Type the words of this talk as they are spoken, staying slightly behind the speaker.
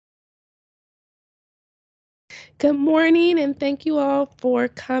Good morning, and thank you all for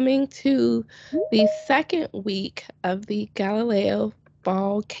coming to the second week of the Galileo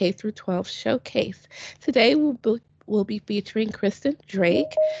Fall K through 12 Showcase. Today we'll be featuring Kristen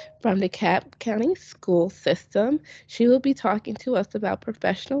Drake from the DeKalb County School System. She will be talking to us about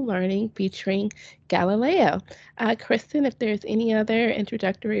professional learning featuring Galileo. Kristen, if there's any other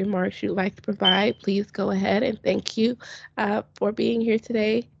introductory remarks you'd like to provide, please go ahead, and thank you for being here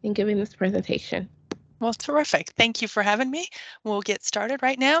today and giving this presentation. Well, terrific. Thank you for having me. We'll get started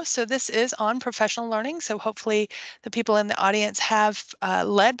right now. So this is on professional learning. So hopefully the people in the audience have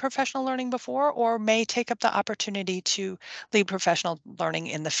led professional learning before or may take up the opportunity to lead professional learning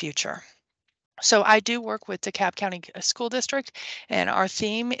in the future. So I do work with DeKalb County School District, and our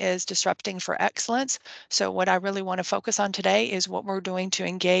theme is disrupting for excellence. So what I really want to focus on today is what we're doing to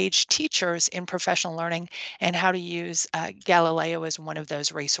engage teachers in professional learning and how to use Galileo as one of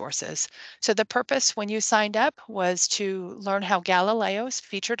those resources. So the purpose when you signed up was to learn how Galileo is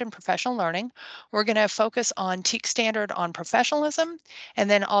featured in professional learning. We're going to focus on TKES Standard on professionalism,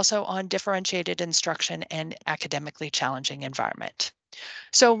 and then also on differentiated instruction and academically challenging environment.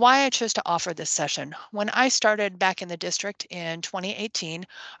 So why I chose to offer this session. When I started back in the district in 2018,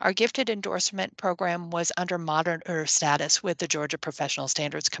 our gifted endorsement program was under monitor status with the Georgia Professional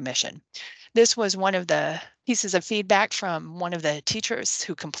Standards Commission. This was one of the pieces of feedback from one of the teachers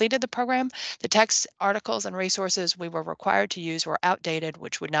who completed the program. The text, articles, and resources we were required to use were outdated,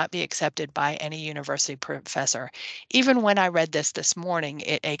 which would not be accepted by any university professor. Even when I read this morning,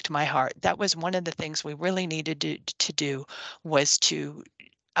 it ached my heart. That was one of the things we really needed to do was to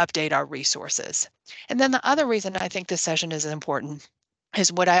update our resources. And then the other reason I think this session is important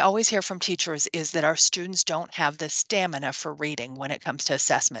is what I always hear from teachers is that our students don't have the stamina for reading when it comes to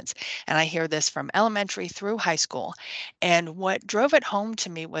assessments. And I hear this from elementary through high school. And what drove it home to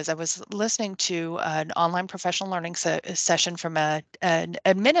me was I was listening to an online professional learning session from an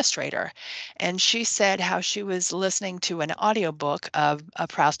administrator. And she said how she was listening to an audiobook of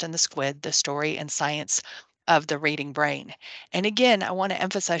Proust and the Squid, the story and science of the reading brain. And again, I want to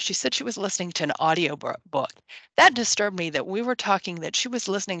emphasize, she said she was listening to an audio book. That disturbed me that we were talking that she was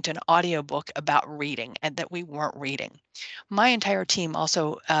listening to an audiobook about reading and that we weren't reading. My entire team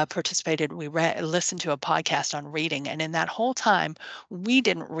also participated. We listened to a podcast on reading, and in that whole time, we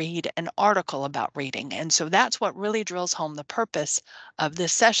didn't read an article about reading. And so that's what really drills home the purpose of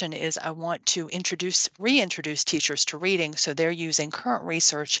this session is I want to reintroduce teachers to reading so they're using current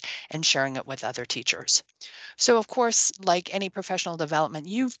research and sharing it with other teachers. So of course, like any professional development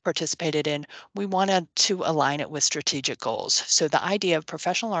you've participated in, we wanted to align it with strategic goals. So the idea of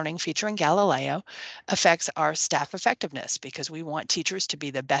professional learning featuring Galileo affects our staff effectiveness because we want teachers to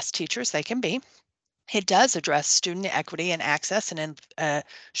be the best teachers they can be. It does address student equity and access, and in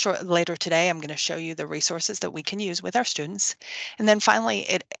later today, I'm going to show you the resources that we can use with our students. And then finally,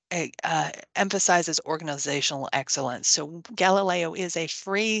 it emphasizes organizational excellence. So Galileo is a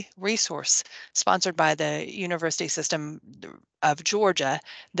free resource sponsored by the University System of Georgia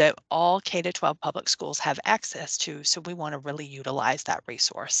that all K-12 public schools have access to. So we want to really utilize that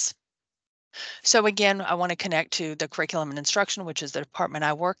resource. So again, I want to connect to the curriculum and instruction, which is the department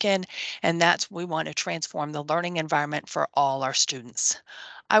I work in, and that's we want to transform the learning environment for all our students.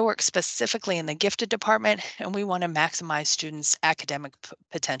 I work specifically in the gifted department, and we want to maximize students' academic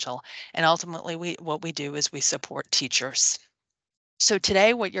potential. And ultimately, what we do is we support teachers. So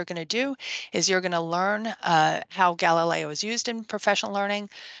today, what you're going to do is you're going to learn how Galileo is used in professional learning.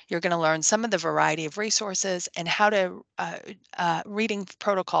 You're going to learn some of the variety of resources and how to reading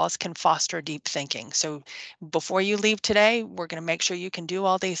protocols can foster deep thinking. So before you leave today, we're going to make sure you can do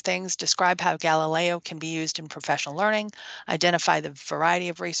all these things, describe how Galileo can be used in professional learning, identify the variety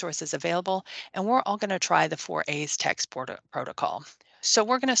of resources available, and we're all going to try the 4A's text protocol. So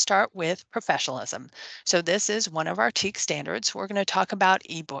we're going to start with professionalism. So this is one of our TKES standards. We're going to talk about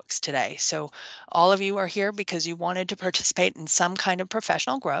ebooks today. So all of you are here because you wanted to participate in some kind of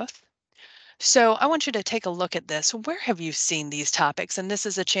professional growth. So I want you to take a look at this. Where have you seen these topics? And this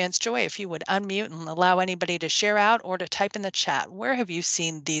is a chance, Joy, if you would unmute and allow anybody to share out or to type in the chat. Where have you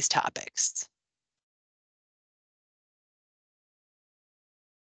seen these topics?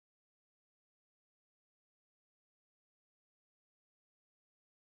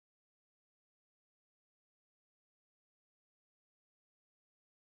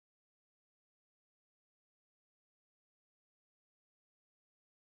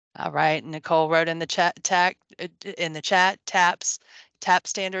 All right, Nicole wrote in the chat, TAP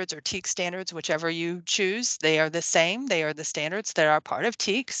standards or TKES standards, whichever you choose, they are the same. They are the standards that are part of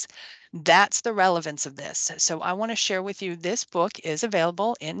TKES. That's the relevance of this. So I want to share with you, this book is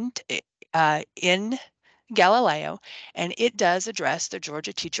available in GALILEO, and it does address the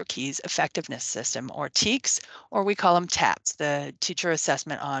Georgia Teacher Keys Effectiveness System, or TKES, or we call them TAPS, the Teacher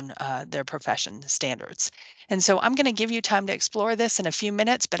Assessment on their Profession Standards. And so I'm going to give you time to explore this in a few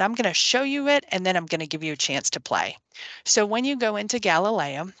minutes, but I'm going to show you it, and then I'm going to give you a chance to play. So when you go into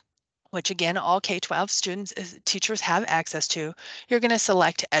GALILEO, which again, all K-12 students, teachers have access to, you're going to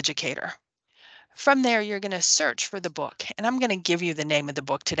select Educator. From there, you're going to search for the book, and I'm going to give you the name of the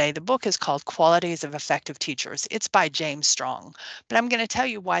book today. The book is called Qualities of Effective Teachers. It's by James Strong, but I'm going to tell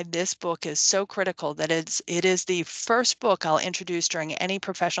you why this book is so critical that it is the first book I'll introduce during any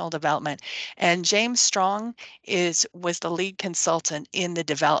professional development. And James Strong was the lead consultant in the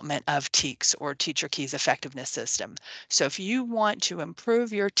development of TKES, or Teacher Keys Effectiveness System. So if you want to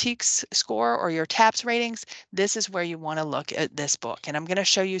improve your TKES score or your TAPS ratings, this is where you want to look at this book. And I'm going to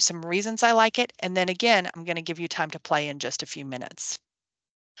show you some reasons I like it. And then again, I'm going to give you time to play in just a few minutes.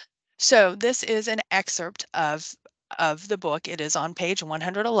 So this is an excerpt of the book. It is on page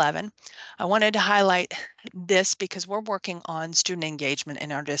 111. I wanted to highlight this because we're working on student engagement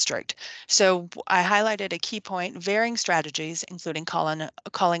in our district. So I highlighted a key point: varying strategies, including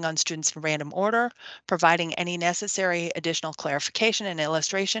calling on students in random order, providing any necessary additional clarification and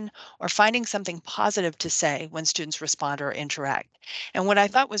illustration, or finding something positive to say when students respond or interact. And what I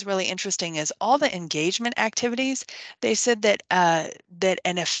thought was really interesting is all the engagement activities. They said that that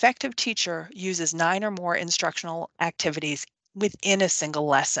an effective teacher uses 9 or more instructional activities within a single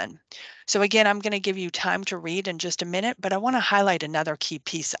lesson. So again, I'm going to give you time to read in just a minute, but I want to highlight another key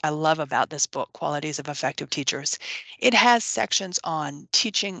piece I love about this book, Qualities of Effective Teachers. It has sections on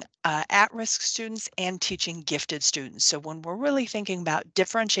teaching at-risk students and teaching gifted students. So when we're really thinking about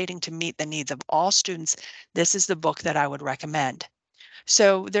differentiating to meet the needs of all students, this is the book that I would recommend.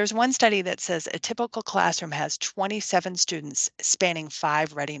 So there's one study that says a typical classroom has 27 students spanning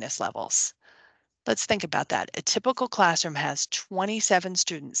 5 readiness levels. Let's think about that. A typical classroom has 27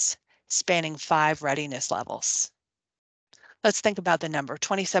 students spanning 5 readiness levels. Let's think about the number,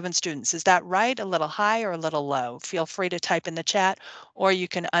 27 students. Is that right, a little high, or a little low? Feel free to type in the chat, or you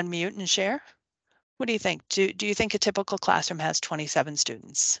can unmute and share. What do you think? Do you think a typical classroom has 27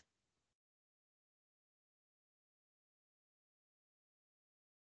 students?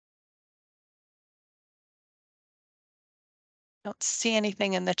 Don't see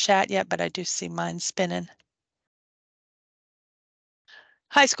anything in the chat yet, but I do see mine spinning.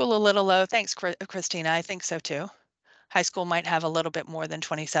 High school a little low. Thanks, Christina. I think so too. High school might have a little bit more than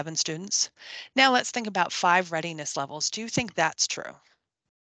 27 students. Now let's think about 5 readiness levels. Do you think that's true?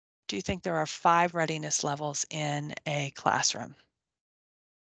 Do you think there are 5 readiness levels in a classroom?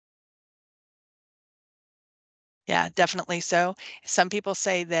 Yeah, definitely so. Some people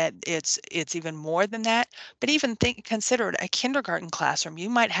say that it's even more than that, but even consider it a kindergarten classroom. You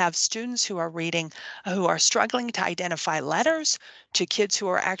might have students who are reading, who are struggling to identify letters, to kids who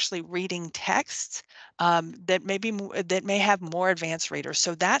are actually reading texts, that that may have more advanced readers.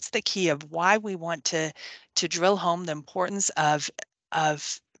 So that's the key of why we want to drill home the importance of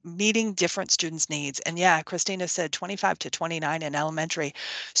meeting different students' needs. And yeah, Christina said 25 to 29 in elementary.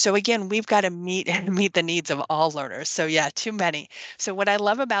 So again, we've got to meet meet the needs of all learners. So yeah, too many. So what I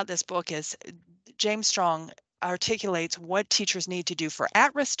love about this book is James Strong articulates what teachers need to do for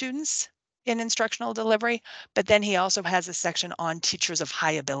at-risk students in instructional delivery, but then he also has a section on teachers of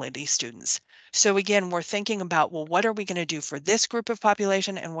high ability students. So again, we're thinking about, well, what are we going to do for this group of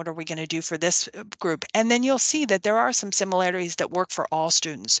population, and what are we going to do for this group? And then you'll see that there are some similarities that work for all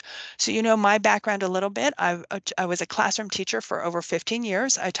students. So you know my background a little bit. I was a classroom teacher for over 15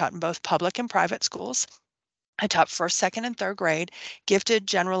 years. I taught in both public and private schools. I taught first, second, and third grade, gifted,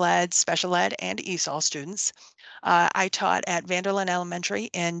 general ed, special ed, and ESOL students. I taught at Vanderlyn Elementary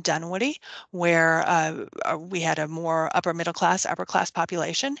in Dunwoody, where we had a more upper middle class, upper class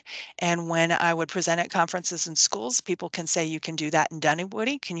population. And when I would present at conferences in schools, people can say, you can do that in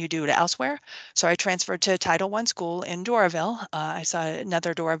Dunwoody. Can you do it elsewhere? So I transferred to Title I school in Doraville. I saw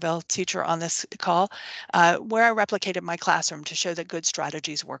another Doraville teacher on this call, where I replicated my classroom to show that good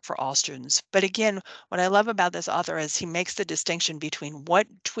strategies work for all students. But again, what I love about this author is he makes the distinction between what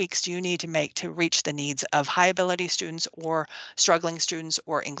tweaks do you need to make to reach the needs of high ability students or struggling students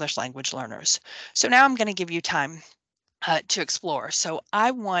or English language learners. So now I'm going to give you time to explore. So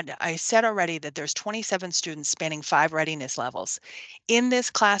I said already that there's 27 students spanning 5 readiness levels. In this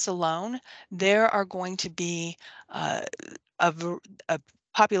class alone, there are going to be uh, a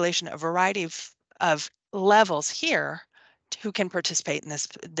population, a variety of levels here who can participate in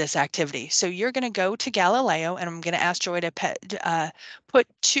this activity. So you're going to go to Galileo, and I'm going to ask Joy to put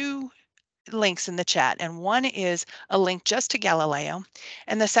 2 links in the chat, and one is a link just to Galileo,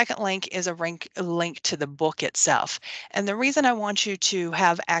 and the second link is a link to the book itself. And the reason I want you to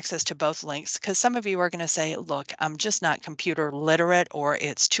have access to both links, because some of you are going to say, look, I'm just not computer literate, or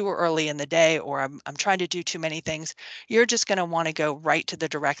it's too early in the day, or I'm trying to do too many things. You're just going to want to go right to the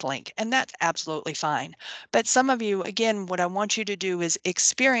direct link, and that's absolutely fine. But some of you, again, what I want you to do is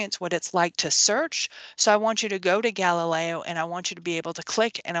experience what it's like to search. So I want you to go to Galileo, and I want you to be able to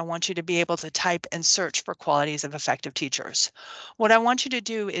click, and I want you to be able to type and search for qualities of effective teachers. What I want you to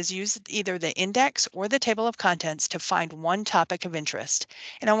do is use either the index or the table of contents to find one topic of interest.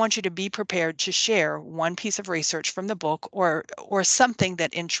 And I want you to be prepared to share one piece of research from the book or something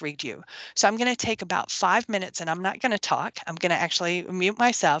that intrigued you. So I'm going to take about 5 minutes, and I'm not going to talk. I'm going to actually mute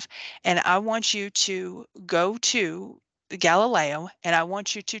myself, and I want you to go to Galileo, and I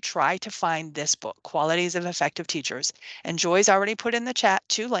want you to try to find this book, Qualities of Effective Teachers. And Joy's already put in the chat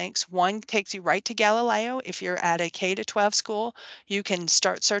 2 links. One takes you right to Galileo. If you're at a K to 12 school, you can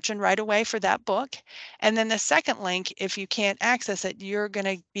start searching right away for that book. And then the second link, if you can't access it, you're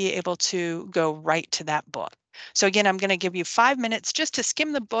going to be able to go right to that book. So again, I'm going to give you 5 minutes just to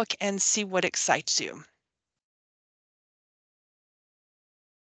skim the book and see what excites you.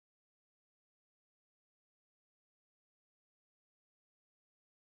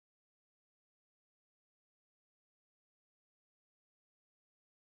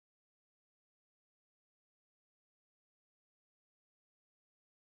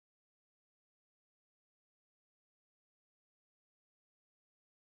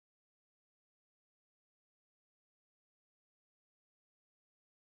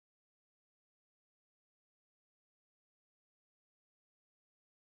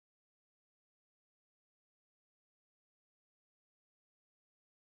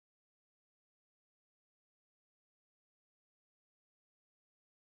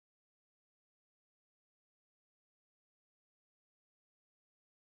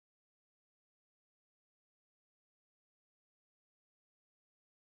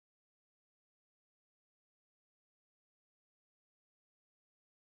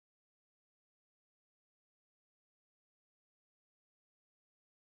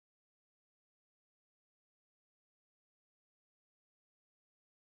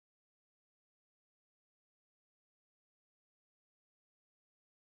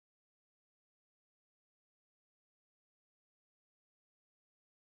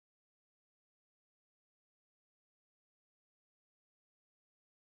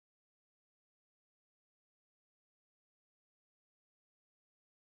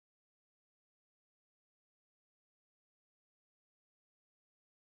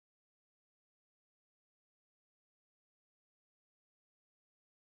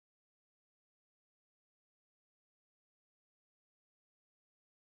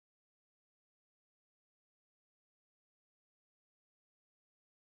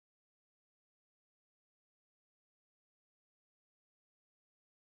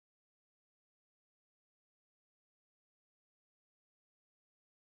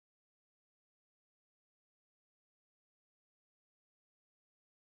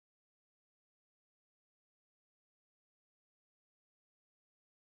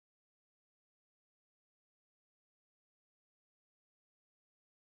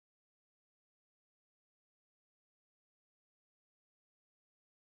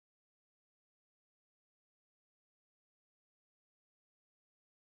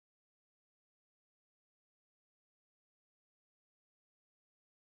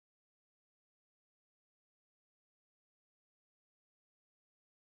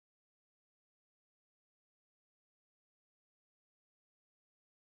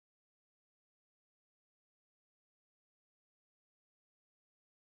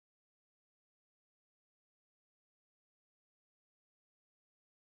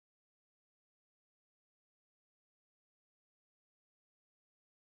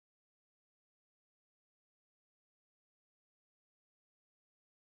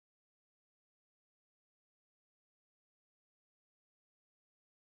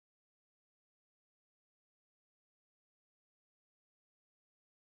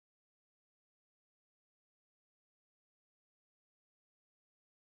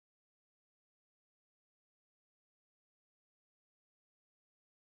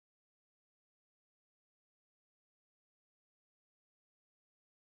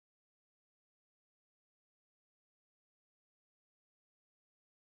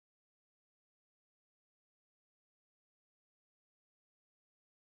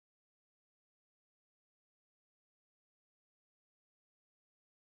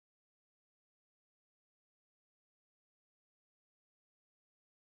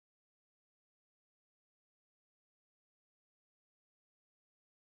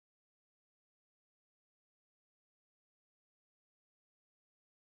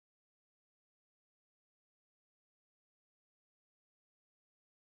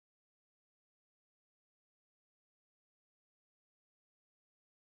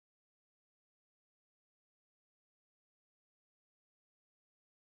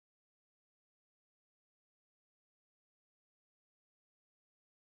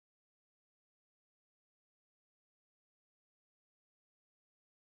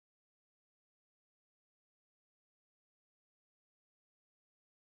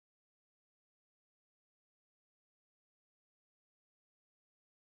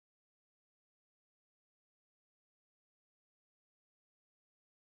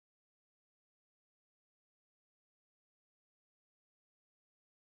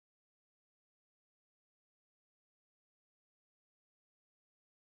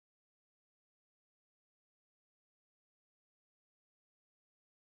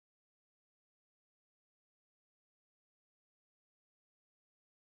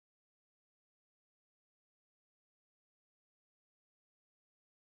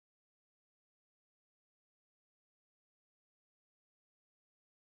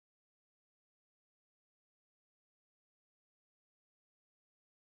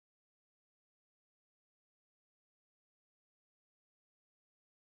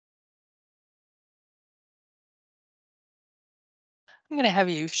 I'm going to have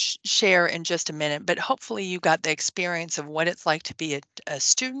you share in just a minute, but hopefully you got the experience of what it's like to be a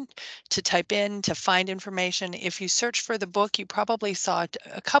student, to type in, to find information. If you search for the book, you probably saw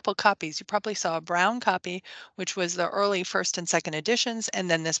a couple copies. You probably saw a brown copy, which was the early first and second editions, and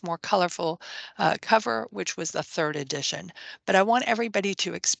then this more colorful cover, which was the third edition. But I want everybody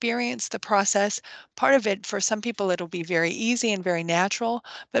to experience the process. Part of it, for some people, it'll be very easy and very natural,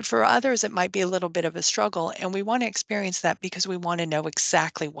 but for others, it might be a little bit of a struggle. And we want to experience that because we want to know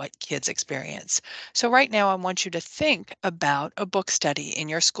exactly what kids experience. So right now, I want you to think about a book study in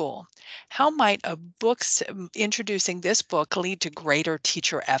your school. How might introducing this book lead to greater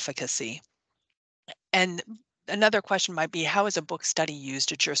teacher efficacy? And another question might be, how is a book study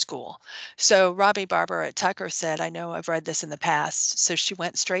used at your school? So Robbie Barber at Tucker said, I know I've read this in the past. So she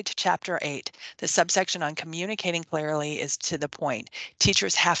went straight to chapter 8. The subsection on communicating clearly is to the point.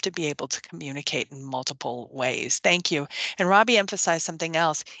 Teachers have to be able to communicate in multiple ways. Thank you. And Robbie emphasized something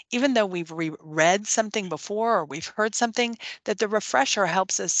else. Even though we've read something before or we've heard something, that the refresher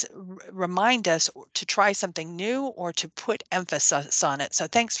helps us remind us to try something new or to put emphasis on it. So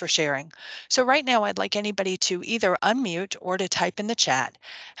thanks for sharing. So right now, I'd like anybody to either unmute or to type in the chat.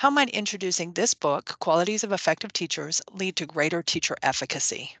 How might introducing this book, Qualities of Effective Teachers, lead to greater teacher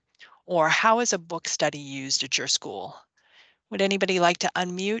efficacy? Or how is a book study used at your school? Would anybody like to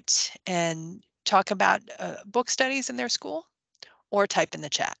unmute and talk about book studies in their school or type in the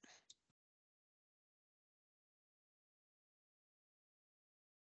chat?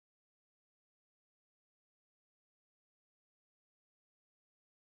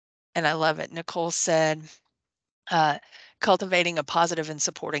 And I love it. Nicole said, uh, cultivating a positive and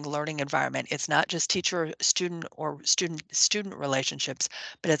supporting learning environment. It's not just teacher student or student relationships,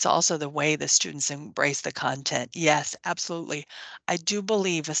 but it's also the way the students embrace the content. Yes, absolutely. I do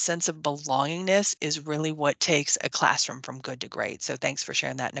believe a sense of belongingness is really what takes a classroom from good to great. So thanks for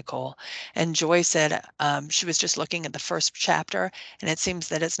sharing that, Nicole. And Joy said she was just looking at the first chapter, and it seems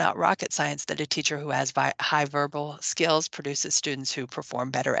that it's not rocket science that a teacher who has high verbal skills produces students who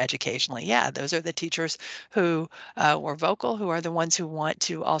perform better educationally. Yeah, those are the teachers who or vocal, who are the ones who want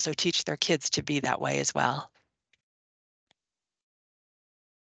to also teach their kids to be that way as well.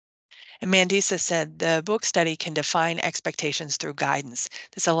 And Mandisa said the book study can define expectations through guidance.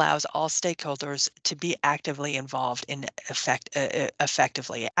 This allows all stakeholders to be actively involved in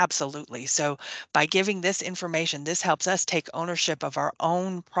effectively. Absolutely. So by giving this information, this helps us take ownership of our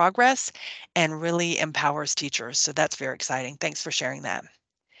own progress and really empowers teachers. So that's very exciting. Thanks for sharing that.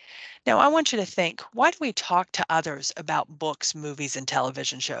 Now, I want you to think, why do we talk to others about books, movies, and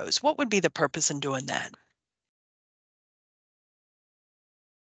television shows? What would be the purpose in doing that?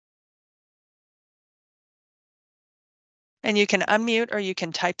 And you can unmute or you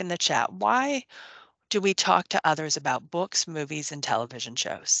can type in the chat. Why do we talk to others about books, movies, and television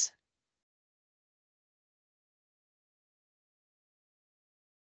shows?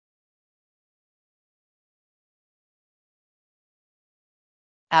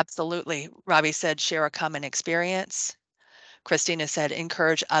 Absolutely. Robbie said, share a common experience. Christina said,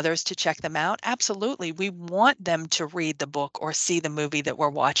 encourage others to check them out. Absolutely. We want them to read the book or see the movie that we're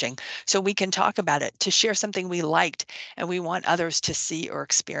watching so we can talk about it, to share something we liked, and we want others to see or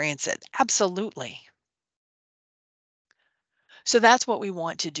experience it. Absolutely. So that's what we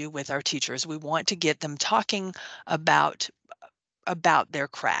want to do with our teachers. We want to get them talking about their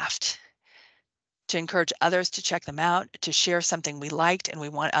craft, to encourage others to check them out, to share something we liked, and we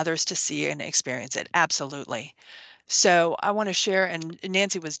want others to see and experience it. Absolutely. So I want to share, and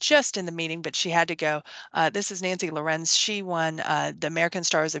Nancy was just in the meeting, but she had to go. This is Nancy Lorenz. She won the American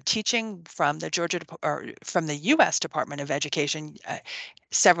Stars of Teaching from the from the U.S. Department of Education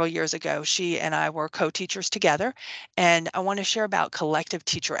several years ago. She and I were co-teachers together, and I want to share about collective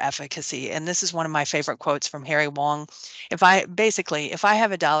teacher efficacy. And this is one of my favorite quotes from Harry Wong. If I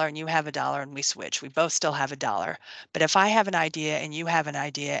have a dollar and you have a dollar and we switch, we both still have a dollar. But if I have an idea and you have an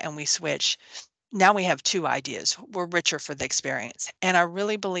idea and we switch, now we have two ideas. We're richer for the experience. And I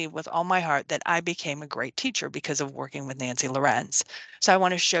really believe with all my heart that I became a great teacher because of working with Nancy Lorenz. So I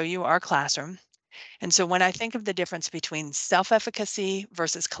want to show you our classroom. And so when I think of the difference between self-efficacy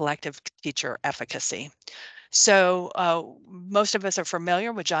versus collective teacher efficacy, so most of us are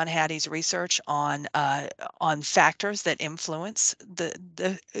familiar with John Hattie's research on factors that influence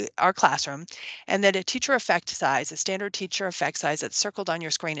our classroom, and that a teacher effect size, a standard teacher effect size that's circled on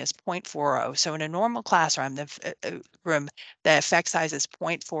your screen is 0.40. So in a normal classroom, the effect size is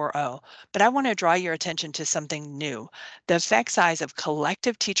 0.40. But I want to draw your attention to something new. The effect size of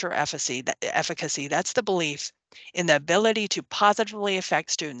collective teacher efficacy, that's the belief in the ability to positively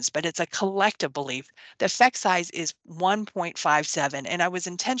affect students, but it's a collective belief. The effect size is 1.57, and I was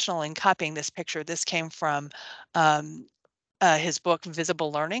intentional in copying this picture. This came from um, his book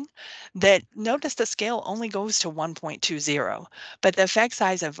Visible Learning, that notice the scale only goes to 1.20, but the effect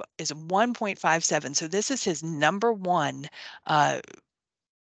size of is 1.57. So this is his number one uh,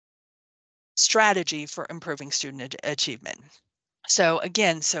 strategy for improving student achievement. So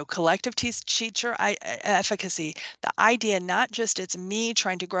again, so collective teacher efficacy, the idea not just it's me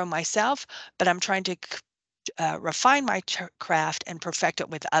trying to grow myself, but I'm trying to refine my craft and perfect it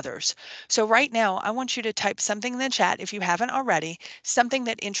with others. So right now, I want you to type something in the chat, if you haven't already, something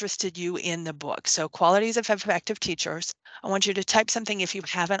that interested you in the book. So qualities of effective teachers. I want you to type something if you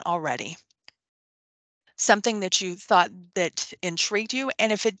haven't already. Something that you thought that intrigued you.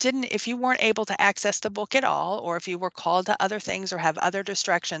 And if it didn't, if you weren't able to access the book at all, or if you were called to other things or have other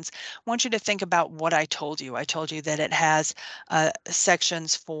distractions, I want you to think about what I told you. I told you that it has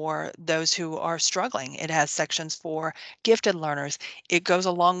sections for those who are struggling. It has sections for gifted learners. It goes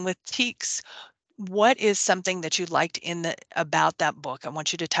along with TKES. What is something that you liked in the about that book? I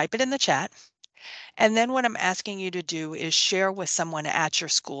want you to type it in the chat. And then what I'm asking you to do is share with someone at your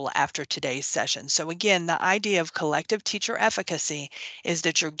school after today's session. So again, the idea of collective teacher efficacy is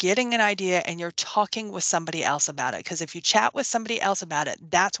that you're getting an idea and you're talking with somebody else about it. Because if you chat with somebody else about it,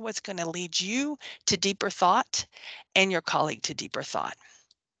 that's what's going to lead you to deeper thought and your colleague to deeper thought.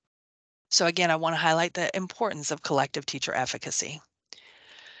 So again, I want to highlight the importance of collective teacher efficacy.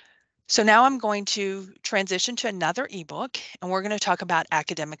 So now I'm going to transition to another ebook, and we're going to talk about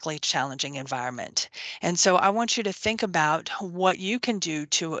academically challenging environment. And so I want you to think about what you can do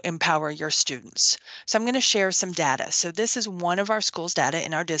to empower your students. So I'm going to share some data. So this is one of our schools' data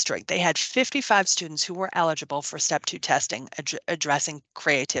in our district. They had 55 students who were eligible for step 2 testing addressing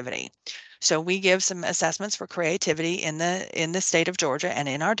creativity. So we give some assessments for creativity in the state of Georgia and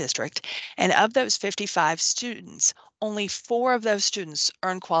in our district. And of those 55 students, only 4 of those students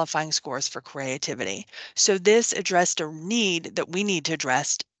earned qualifying scores for creativity. So this addressed a need that we need to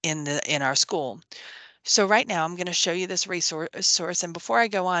address in our school. So right now I'm going to show you this resource. And before I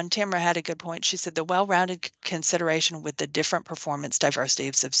go on, Tamara had a good point. She said the well-rounded consideration with the different performance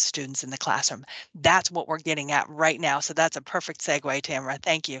diversities of students in the classroom. That's what we're getting at right now. So that's a perfect segue, Tamara.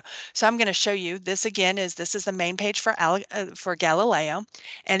 Thank you. So I'm going to show you this again. This is the main page for Galileo.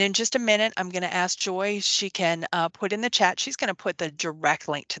 And in just a minute, I'm going to ask Joy. She can put in the chat. She's going to put the direct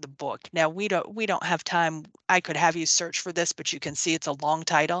link to the book. Now we don't have time. I could have you search for this, but you can see it's a long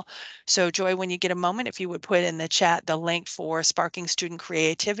title. So Joy, when you get a moment, if you would put in the chat the link for Sparking Student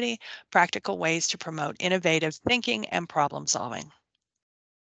Creativity, Practical Ways to Promote Innovative Thinking and Problem Solving.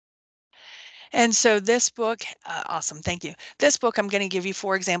 And so this book, awesome, thank you. This book, I'm going to give you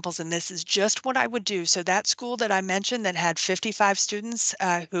 4 examples, and this is just what I would do. So that school that I mentioned that had 55 students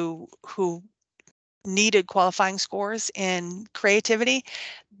who needed qualifying scores in creativity,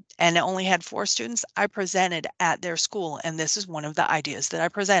 and only had 4 students, I presented at their school. And this is one of the ideas that I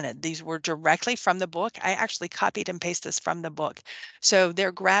presented. These were directly from the book. I actually copied and pasted this from the book. So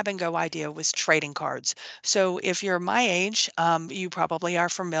their grab and go idea was trading cards. So if you're my age, you probably are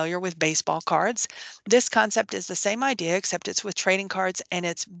familiar with baseball cards. This concept is the same idea, except it's with trading cards, and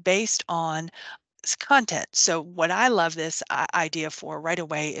it's based on content. So what I love this idea for right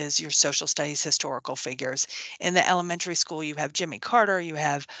away is your social studies historical figures. In the elementary school, you have Jimmy Carter, you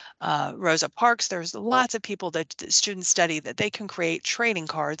have Rosa Parks. There's lots of people that students study that they can create trading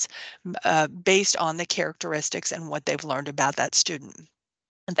cards based on the characteristics and what they've learned about that student,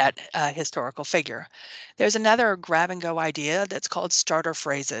 that historical figure. There's another grab and go idea that's called starter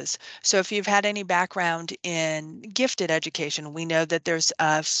phrases. So if you've had any background in gifted education, we know that there's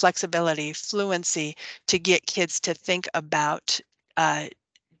flexibility, fluency to get kids to think about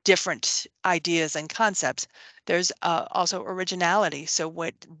different ideas and concepts. There's also originality. So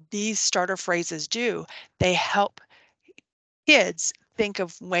what these starter phrases do, they help kids think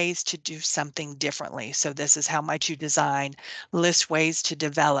of ways to do something differently. So this is how might you design, list ways to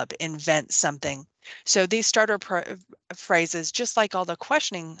develop, invent something. So these starter phrases, just like all the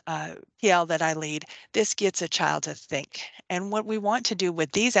questioning PL that I lead, this gets a child to think. And what we want to do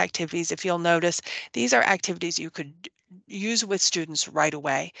with these activities, if you'll notice, these are activities you could use with students right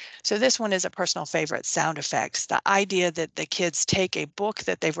away. So this one is a personal favorite, sound effects. The idea that the kids take a book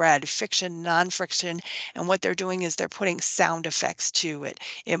that they've read, fiction, nonfiction, and what they're doing is they're putting sound effects to it.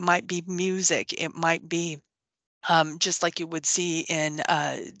 It might be music. It might be just like you would see in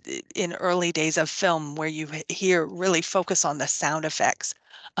early days of film where you hear really focus on the sound effects.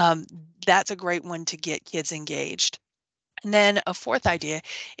 That's a great one to get kids engaged. And then a fourth idea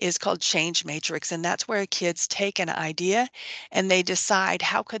is called change matrix, and that's where kids take an idea and they decide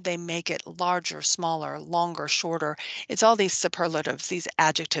how could they make it larger, smaller, longer, shorter. It's all these superlatives, these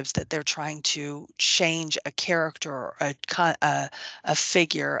adjectives that they're trying to change a character, a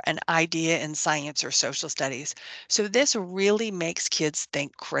figure, an idea in science or social studies. So this really makes kids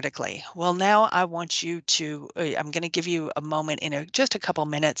think critically. Well, now I want you to, I'm going to give you a moment in just a couple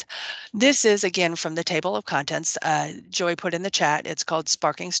minutes. This is again from the table of contents. Joy put in the chat. It's called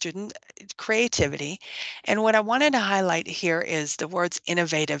Sparking Student Creativity. And what I wanted to highlight here is the words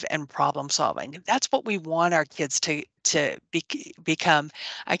innovative and problem solving. That's what we want our kids to become.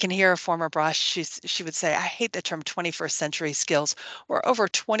 I can hear a former boss, she would say, I hate the term 21st century skills. We're over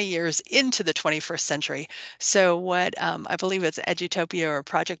 20 years into the 21st century. So what I believe it's Edutopia or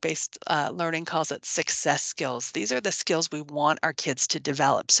project-based learning calls it success skills. These are the skills we want our kids to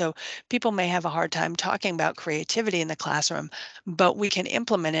develop. So people may have a hard time talking about creativity in the classroom, but we can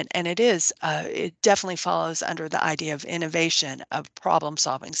implement it. And it definitely follows under the idea of innovation, of problem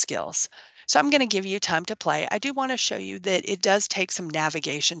solving skills. So I'm going to give you time to play. I do want to show you that it does take some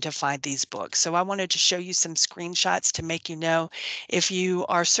navigation to find these books. So I wanted to show you some screenshots to make you know if you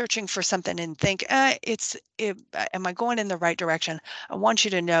are searching for something and think, am I going in the right direction? I want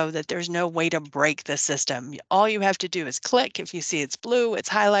you to know that there's no way to break the system. All you have to do is click. If you see it's blue, it's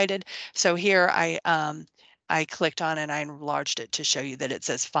highlighted. So here I clicked on and I enlarged it to show you that it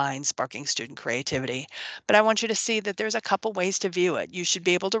says find sparking student creativity. But I want you to see that there's a couple ways to view it. You should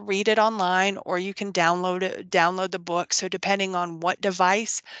be able to read it online or you can download the book. So depending on what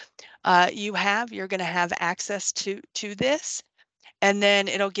device you have, you're going to have access to this and then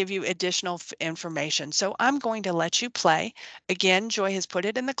it'll give you additional information. So I'm going to let you play. Again, Joy has put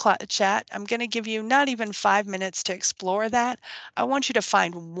it in the chat. I'm going to give you not even 5 minutes to explore that. I want you to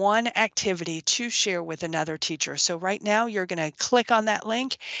find one activity to share with another teacher. So right now you're going to click on that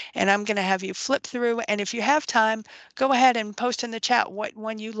link and I'm going to have you flip through. And if you have time, go ahead and post in the chat what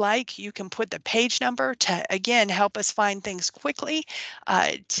one you like. You can put the page number to, again, help us find things quickly.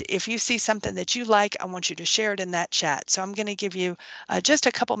 If you see something that you like, I want you to share it in that chat. So I'm going to give you just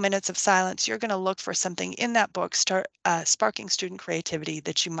a couple minutes of silence. You're going to look for something in that book, Sparking Student Creativity,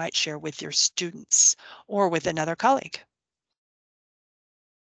 that you might share with your students or with another colleague.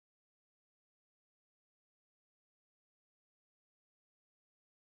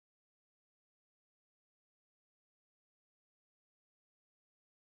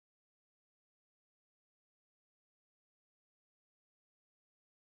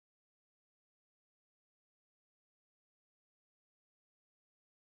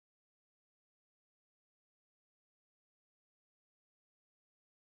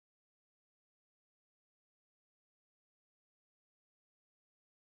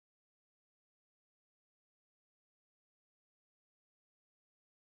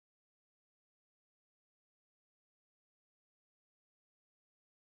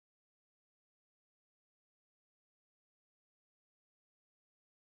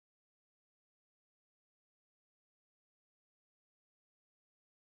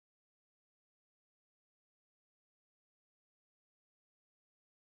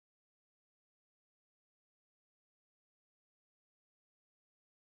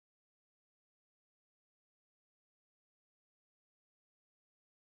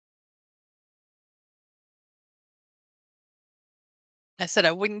 I said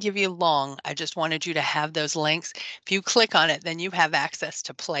I wouldn't give you long. I just wanted you to have those links. If you click on it, then you have access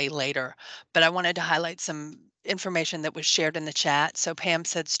to play later. But I wanted to highlight some information that was shared in the chat. So Pam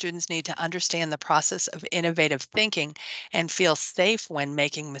said students need to understand the process of innovative thinking and feel safe when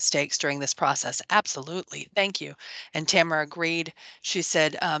making mistakes during this process. Absolutely. Thank you. And Tamara agreed. She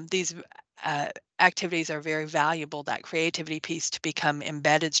said these uh, activities are very valuable, that creativity piece to become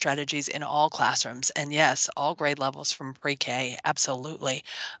embedded strategies in all classrooms. And yes, all grade levels from pre-K, absolutely.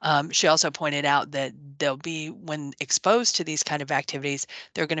 She also pointed out that they'll be, when exposed to these kind of activities,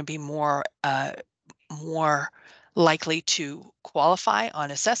 they're going to be more likely to qualify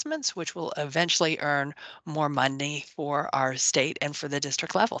on assessments, which will eventually earn more money for our state and for the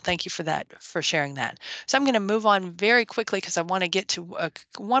district level. Thank you for that, for sharing that. So I'm going to move on very quickly because I want to get to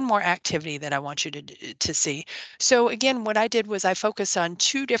one more activity that I want you to see. So again, what I did was I focused on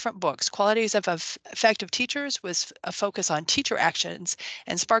two different books. Qualities of Effective Teachers was a focus on teacher actions,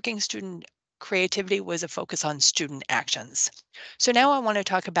 and Sparking Student Creativity was a focus on student actions. So now I want to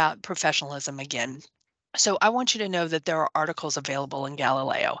talk about professionalism again. So I want you to know that there are articles available in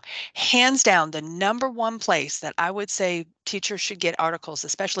Galileo. Hands down, the number one place that I would say teachers should get articles,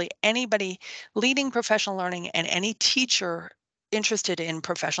 especially anybody leading professional learning and any teacher interested in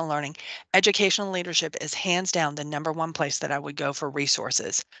professional learning, educational leadership is hands down the number one place that I would go for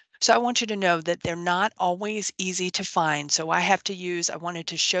resources. So I want you to know that they're not always easy to find. So I wanted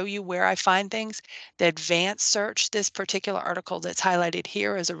to show you where I find things. The advanced search, this particular article that's highlighted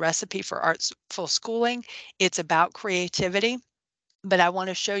here is a recipe for artful schooling. It's about creativity, but I want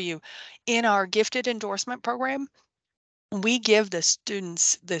to show you in our gifted endorsement program, we give the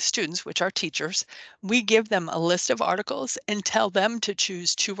students, which are teachers, we give them a list of articles and tell them to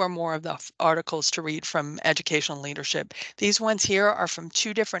choose two or more of the articles to read from educational leadership. These ones here are from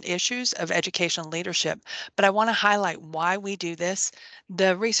two different issues of educational leadership, but I want to highlight why we do this.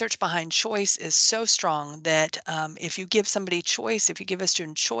 The research behind choice is so strong that if you give somebody choice, if you give a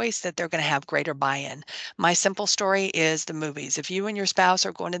student choice, that they're going to have greater buy-in. My simple story is the movies. If you and your spouse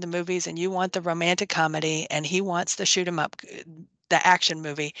are going to the movies and you want the romantic comedy and he wants the shoot 'em up, the action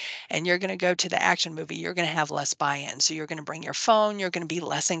movie, and you're going to go to the action movie, you're going to have less buy-in. So you're going to bring your phone, you're going to be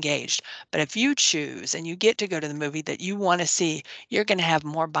less engaged. But if you choose and you get to go to the movie that you want to see, you're going to have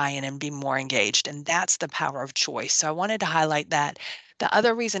more buy-in and be more engaged. And that's the power of choice. So I wanted to highlight that. The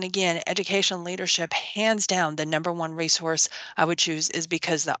other reason, again, education leadership, hands down, the number one resource I would choose is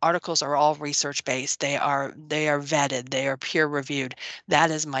because the articles are all research based. They are vetted. They are peer reviewed.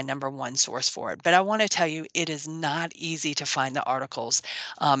 That is my number one source for it. But I want to tell you, it is not easy to find the articles,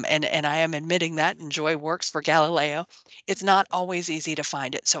 and I am admitting that. And Joy works for Galileo. It's not always easy to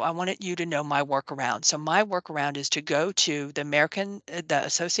find it. So I wanted you to know my workaround. So my workaround is to go to the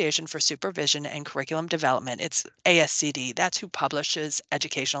Association for Supervision and Curriculum Development. It's ASCD. That's who publishes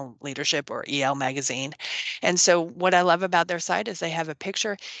Educational Leadership, or EL magazine. And so what I love about their site is they have a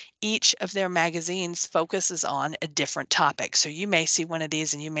picture. Each of their magazines focuses on a different topic. So you may see one of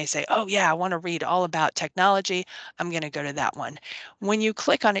these and you may say, oh yeah, I want to read all about technology. I'm going to go to that one. When you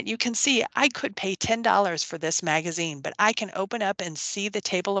click on it, you can see I could pay $10 for this magazine, but I can open up and see the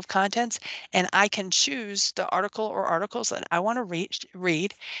table of contents, and I can choose the article or articles that I want to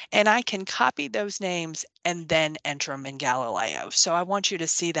read, and I can copy those names and then enter them in Galileo. So I want you to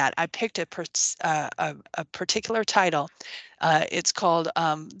see that. I picked a particular title. It's called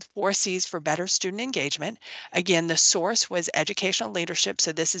 4 C's for Better Student Engagement. Again, the source was educational leadership.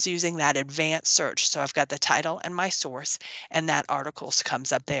 So this is using that advanced search. So I've got the title and my source, and that article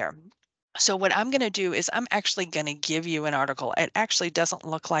comes up there. So what I'm going to do is I'm actually going to give you an article. It actually doesn't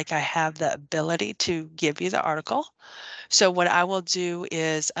look like I have the ability to give you the article. So what I will do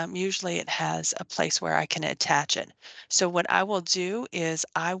is usually it has a place where I can attach it. So what I will do is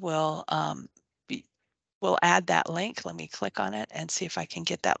I will add that link. Let me click on it and see if I can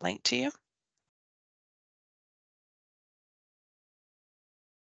get that link to you.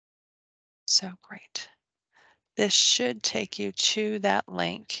 So great. This should take you to that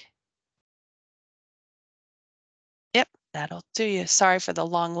link. Yep, that'll do you. Sorry for the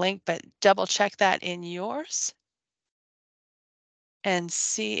long link, but double check that in yours and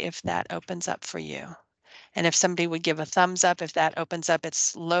see if that opens up for you. And if somebody would give a thumbs up, if that opens up,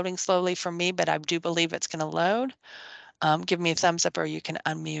 it's loading slowly for me, but I do believe it's going to load. Give me a thumbs up, or you can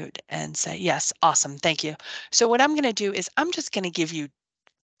unmute and say, yes, awesome, thank you. So what I'm going to do is I'm just going to give you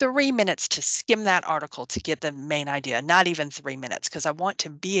 3 minutes to skim that article to get the main idea, not even 3 minutes, because I want to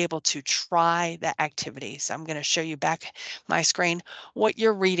be able to try the activity. So I'm going to show you back my screen what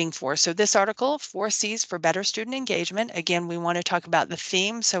you're reading for. So this article, 4 C's for Better Student Engagement. Again, we want to talk about the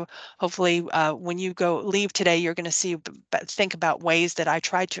theme. So hopefully when you leave today, you're going to think about ways that I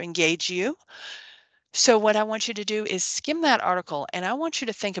tried to engage you. So what I want you to do is skim that article, and I want you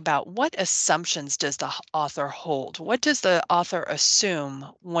to think about, what assumptions does the author hold? What does the author assume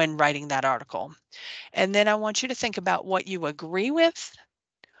when writing that article? And then I want you to think about what you agree with,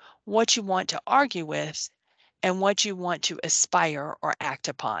 what you want to argue with, and what you want to aspire or act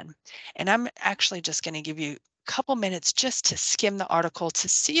upon. And I'm actually just going to give you a couple minutes just to skim the article to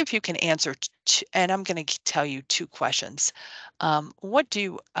see if you can answer, and I'm going to tell you 2 questions. What do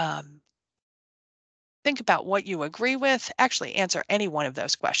you Think about what you agree with. Actually, answer any one of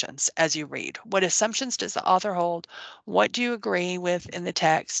those questions as you read. What assumptions does the author hold? What do you agree with in the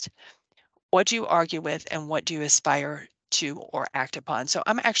text? What do you argue with? And what do you aspire to or act upon? So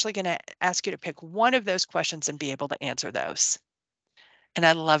I'm actually going to ask you to pick one of those questions and be able to answer those. And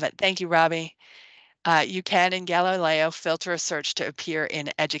I love it. Thank you, Robbie. You can, in Galileo, filter a search to appear in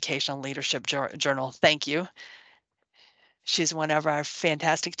Educational Leadership Journal. Thank you. She's one of our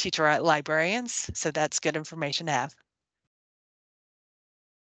fantastic teacher librarians, so that's good information to have.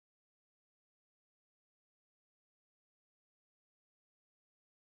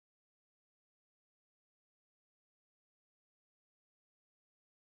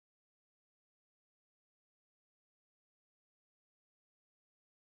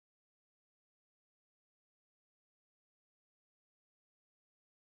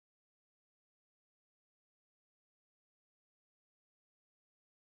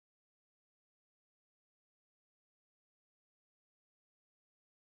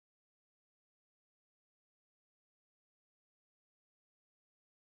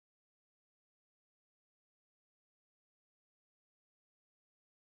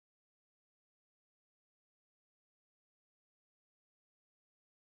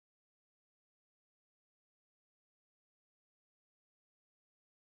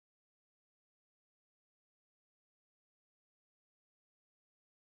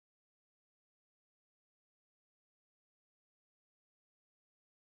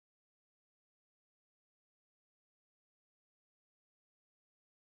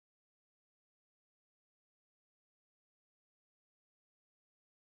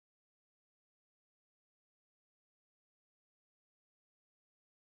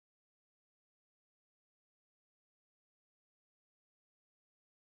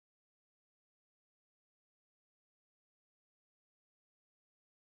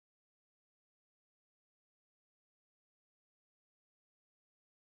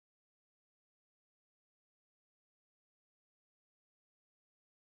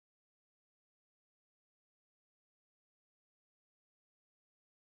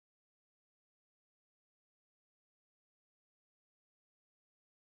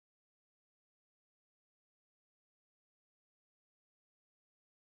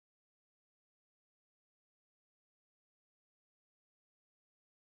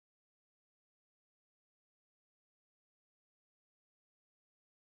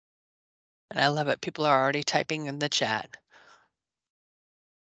 And I love it. People are already typing in the chat.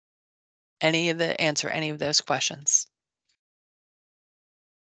 Answer any of those questions.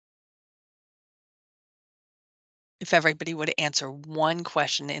 If everybody would answer one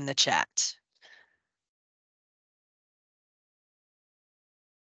question in the chat.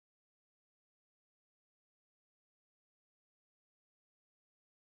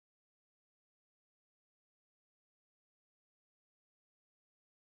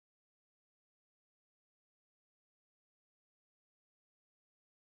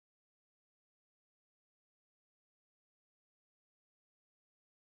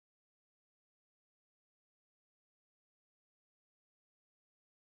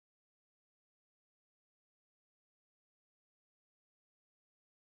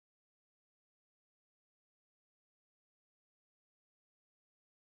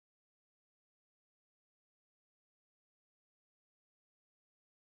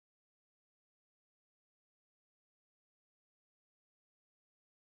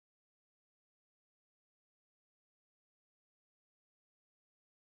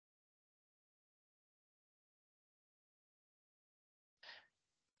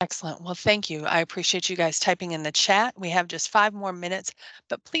 Excellent. Well, thank you. I appreciate you guys typing in the chat. We have just 5 more minutes,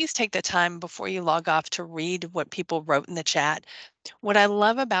 but please take the time before you log off to read what people wrote in the chat. What I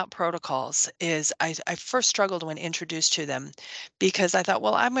love about protocols is I first struggled when introduced to them because I thought,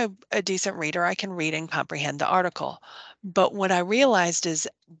 well, I'm a decent reader. I can read and comprehend the article. But what I realized is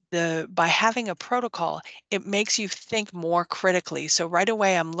by having a protocol, it makes you think more critically. So right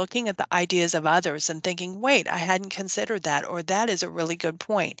away, I'm looking at the ideas of others and thinking, wait, I hadn't considered that, or that is a really good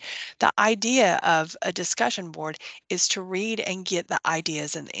point. The idea of a discussion board is to read and get the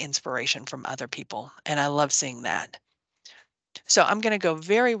ideas and the inspiration from other people. And I love seeing that. So I'm going to go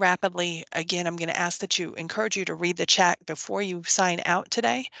very rapidly. Again, I'm going to ask that you encourage you to read the chat before you sign out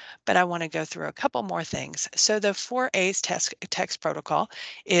today, but I want to go through a couple more things. So the 4A's text protocol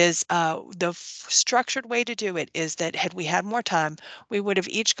is structured way to do it is that had we had more time, we would have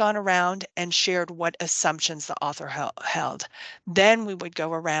each gone around and shared what assumptions the author held. Then we would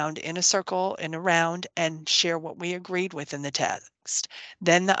go around in a circle and around and share what we agreed with in the text.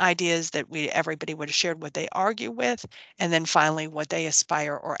 Then the ideas that everybody would have shared what they argue with, and then finally what they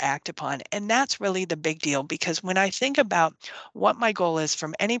aspire or act upon. And that's really the big deal because when I think about what my goal is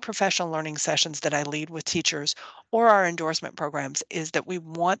from any professional learning sessions that I lead with teachers or our endorsement programs is that we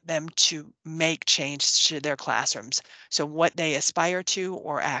want them to make change to their classrooms. So what they aspire to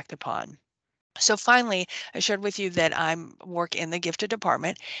or act upon. So finally, I shared with you that I'm work in the gifted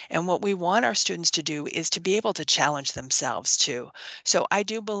department, and what we want our students to do is to be able to challenge themselves too. So I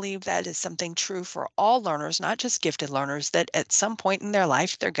do believe that is something true for all learners, not just gifted learners, that at some point in their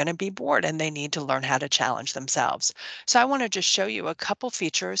life they're going to be bored and they need to learn how to challenge themselves. So I want to just show you a couple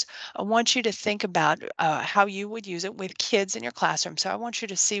features. I want you to think about how you would use it with kids in your classroom. So I want you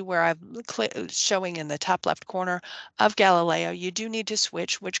to see where I'm showing in the top left corner of Galileo. You do need to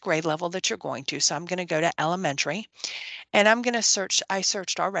switch which grade level that you're going to. So I'm going to go to elementary and I'm going to search. I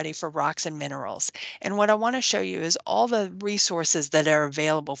searched already for rocks and minerals. And what I want to show you is all the resources that are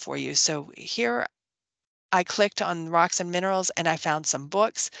available for you. So here I clicked on rocks and minerals and I found some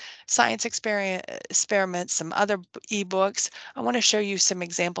books, experiments, some other ebooks. I want to show you some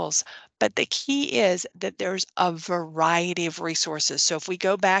examples, but the key is that there's a variety of resources. So if we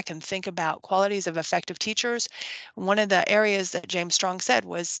go back and think about qualities of effective teachers, one of the areas that James Strong said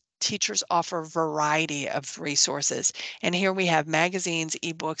was teachers offer variety of resources. And here we have magazines,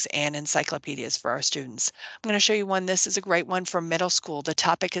 ebooks, and encyclopedias for our students. I'm going to show you one. This is a great one for middle school. The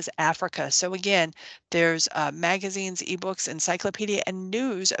topic is Africa. So again, there's magazines, ebooks, encyclopedia, and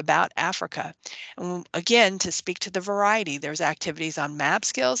news about Africa. And again, to speak to the variety, there's activities on map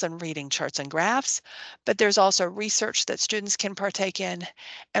skills and reading charts and graphs, but there's also research that students can partake in.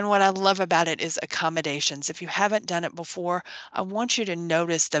 And what I love about it is accommodations. If you haven't done it before, I want you to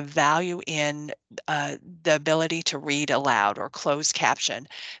notice the value in the ability to read aloud or closed caption,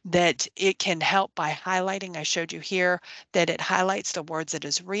 that it can help by highlighting. I showed you here that it highlights the words that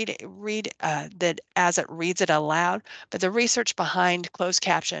is that as it reads it aloud. But the research behind closed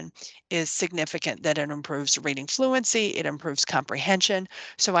caption is significant, that it improves reading fluency, it improves comprehension.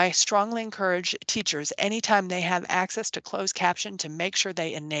 So I strongly encourage teachers anytime they have access to closed caption to make sure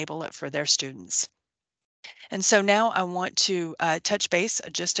they enable it for their students. And so now I want to touch base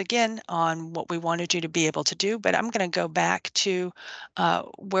just again on what we wanted you to be able to do, but I'm going to go back to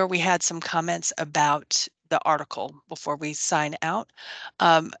where we had some comments about the article before we sign out.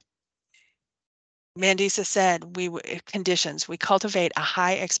 Um, Mandisa said, conditions, we cultivate a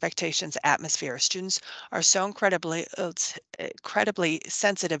high expectations atmosphere. Students are so incredibly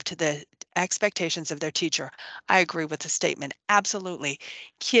sensitive to the expectations of their teacher. I agree with the statement. Absolutely.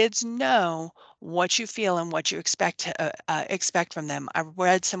 Kids know what you feel and what you expect from them. I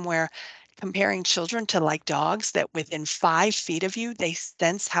read somewhere comparing children to like dogs, that within 5 feet of you, they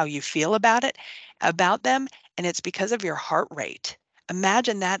sense how you feel about them, and it's because of your heart rate.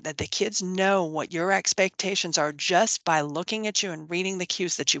 Imagine that the kids know what your expectations are just by looking at you and reading the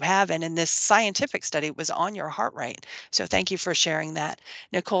cues that you have. And in this scientific study, it was on your heart rate. So thank you for sharing that.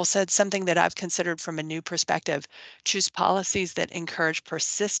 Nicole said something that I've considered from a new perspective: choose policies that encourage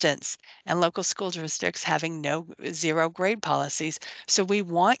persistence, and local school districts having zero grade policies. So we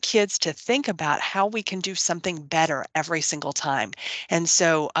want kids to think about how we can do something better every single time. And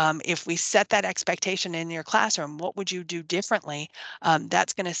so if we set that expectation in your classroom, what would you do differently?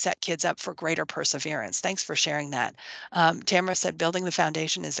 That's going to set kids up for greater perseverance. Thanks for sharing that. Tamara said building the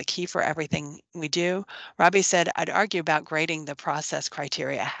foundation is the key for everything we do. Robbie said, I'd argue about grading the process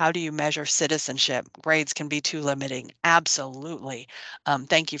criteria. How do you measure citizenship? Grades can be too limiting. Absolutely.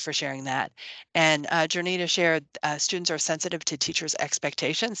 Thank you for sharing that. And Janita shared, students are sensitive to teachers'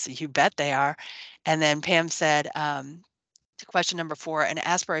 expectations. You bet they are. And then Pam said, to question number 4, an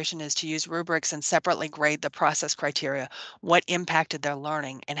aspiration is to use rubrics and separately grade the process criteria. What impacted their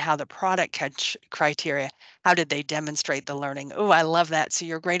learning, and how the product criteria, how did they demonstrate the learning? Oh, I love that. So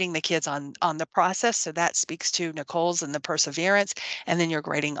you're grading the kids on the process. So that speaks to Nicole's and the perseverance, and then you're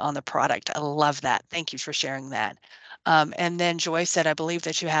grading on the product. I love that. Thank you for sharing that. And then Joy said, I believe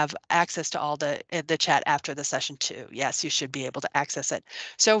that you have access to all the chat after the session too. Yes, you should be able to access it.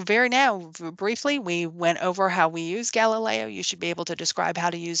 So briefly, we went over how we use Galileo. You should be able to describe how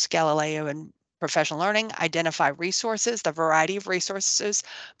to use Galileo in professional learning, identify resources, the variety of resources,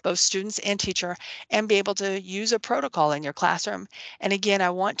 both students and teacher, and be able to use a protocol in your classroom. And again, I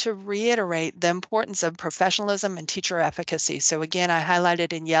want to reiterate the importance of professionalism and teacher efficacy. So again, I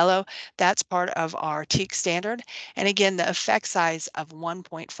highlighted in yellow, that's part of our TKES standard. And again, the effect size of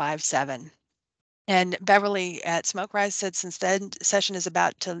 1.57. And Beverly at Smoke Rise said, since the session is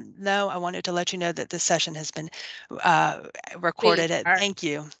about to know, I wanted to let you know that this session has been Me, recorded. our Thank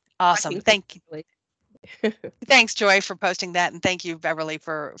you. Awesome. talking to Thank you. Julie. Thanks, Joy, for posting that, and thank you, Beverly,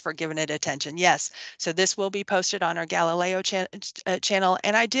 for giving it attention. Yes, so this will be posted on our Galileo channel,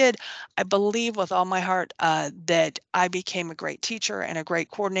 and I believe with all my heart that I became a great teacher and a great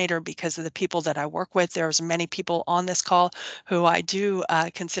coordinator because of the people that I work with. There's many people on this call who I do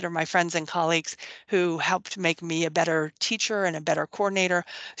consider my friends and colleagues who helped make me a better teacher and a better coordinator.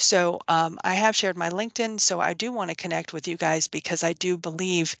 So I have shared my LinkedIn, so I do want to connect with you guys because I do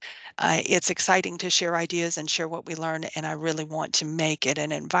believe it's exciting to share ideas and share what we learn, and I really want to make it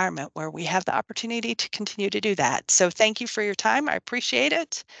an environment where we have the opportunity to continue to do that. So thank you for your time. I appreciate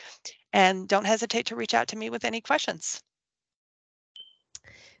it. And don't hesitate to reach out to me with any questions.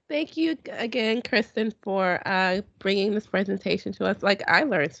 Thank you again, Kristen, for bringing this presentation to us. Like, I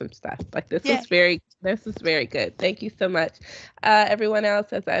learned some stuff. Like, this was very good. Thank you so much. Everyone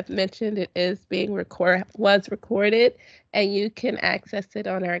else, as I've mentioned, it is being recorded, and you can access it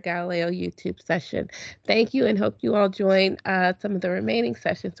on our Galileo YouTube session. Thank you, and hope you all join some of the remaining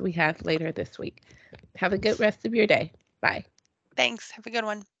sessions we have later this week. Have a good rest of your day. Bye. Thanks. Have a good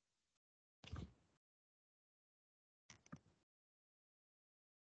one.